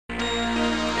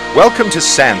Welcome to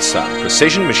Sandsun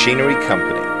Precision Machinery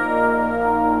Company.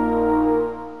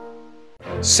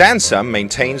 Sandsun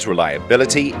maintains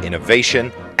reliability,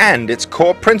 innovation, and its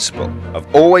core principle of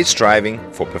always striving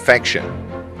for perfection.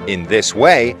 In this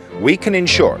way, we can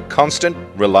ensure constant,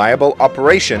 reliable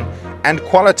operation and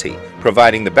quality,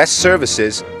 providing the best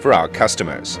services for our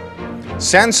customers.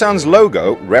 Sandsun's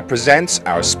logo represents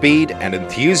our speed and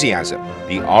enthusiasm.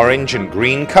 The orange and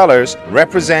green colors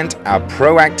represent our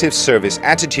proactive service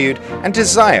attitude and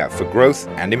desire for growth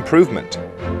and improvement.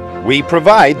 We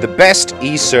provide the best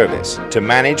e-service to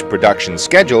manage production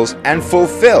schedules and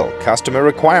fulfill customer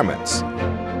requirements.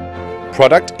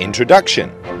 Product introduction.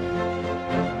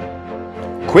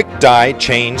 Quick die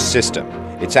change system.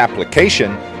 Its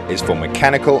application is for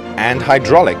mechanical and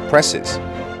hydraulic presses.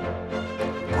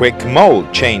 Quick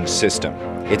mold change system.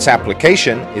 Its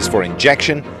application is for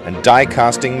injection and die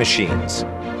casting machines.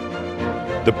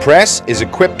 The press is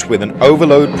equipped with an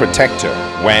overload protector.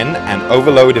 When an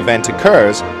overload event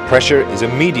occurs, pressure is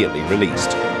immediately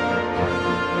released.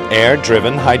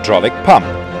 Air-driven hydraulic pump.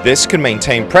 This can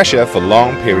maintain pressure for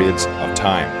long periods of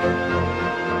time.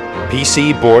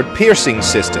 PC board piercing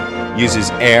system uses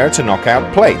air to knock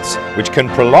out plates, which can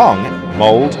prolong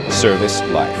mold service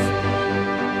life.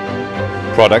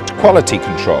 Product quality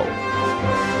control.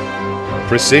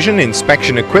 Precision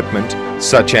inspection equipment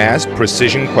such as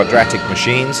precision quadratic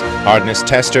machines, hardness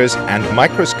testers and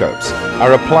microscopes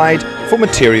are applied for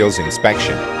materials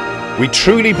inspection. We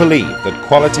truly believe that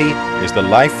quality is the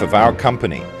life of our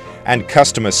company and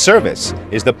customer service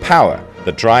is the power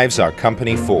that drives our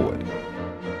company forward.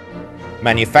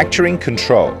 Manufacturing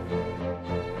control.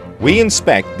 We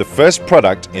inspect the first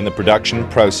product in the production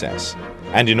process.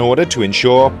 And in order to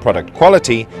ensure product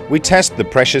quality, we test the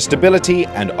pressure stability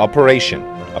and operation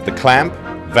of the clamp,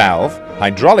 valve,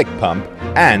 hydraulic pump,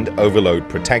 and overload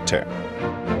protector.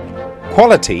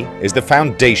 Quality is the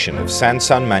foundation of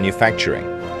Sandsun manufacturing,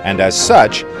 and as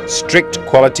such, strict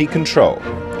quality control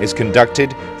is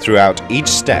conducted throughout each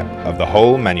step of the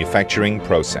whole manufacturing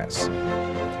process.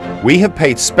 We have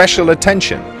paid special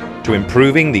attention to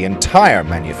improving the entire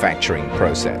manufacturing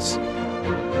process.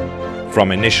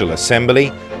 From initial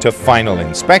assembly to final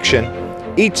inspection,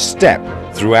 each step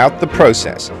throughout the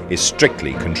process is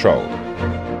strictly controlled.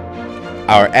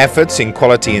 Our efforts in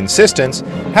quality insistence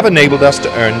have enabled us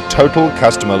to earn total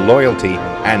customer loyalty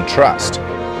and trust.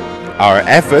 Our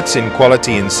efforts in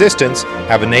quality insistence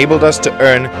have enabled us to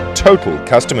earn total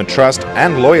customer trust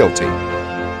and loyalty.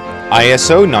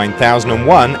 ISO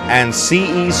 9001 and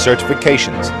CE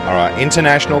certifications are our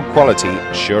international quality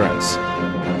assurance.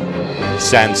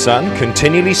 Sandsun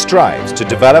continually strives to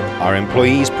develop our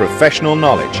employees' professional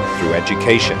knowledge through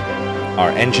education. Our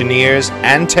engineers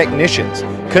and technicians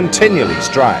continually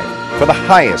strive for the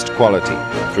highest quality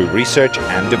through research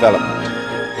and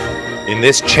development. In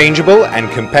this changeable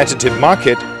and competitive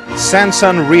market,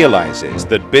 Sandsun realizes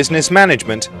that business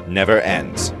management never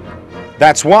ends.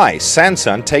 That's why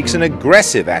Sandsun takes an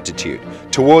aggressive attitude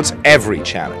towards every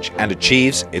challenge and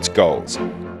achieves its goals.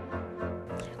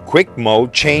 Quick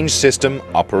mold change system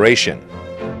operation.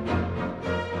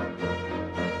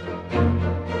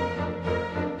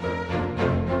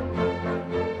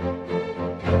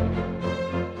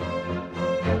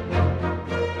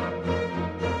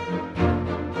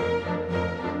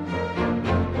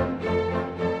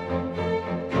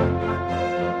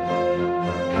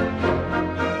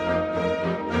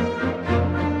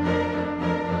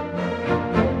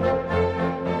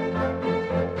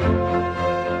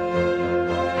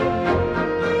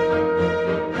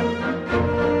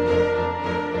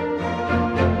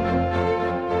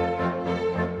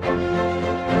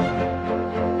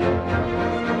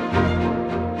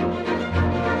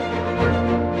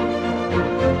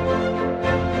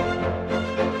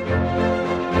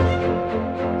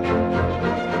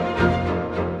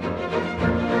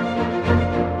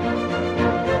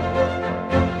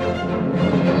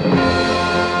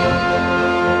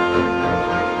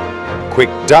 Quick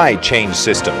die change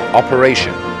system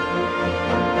operation.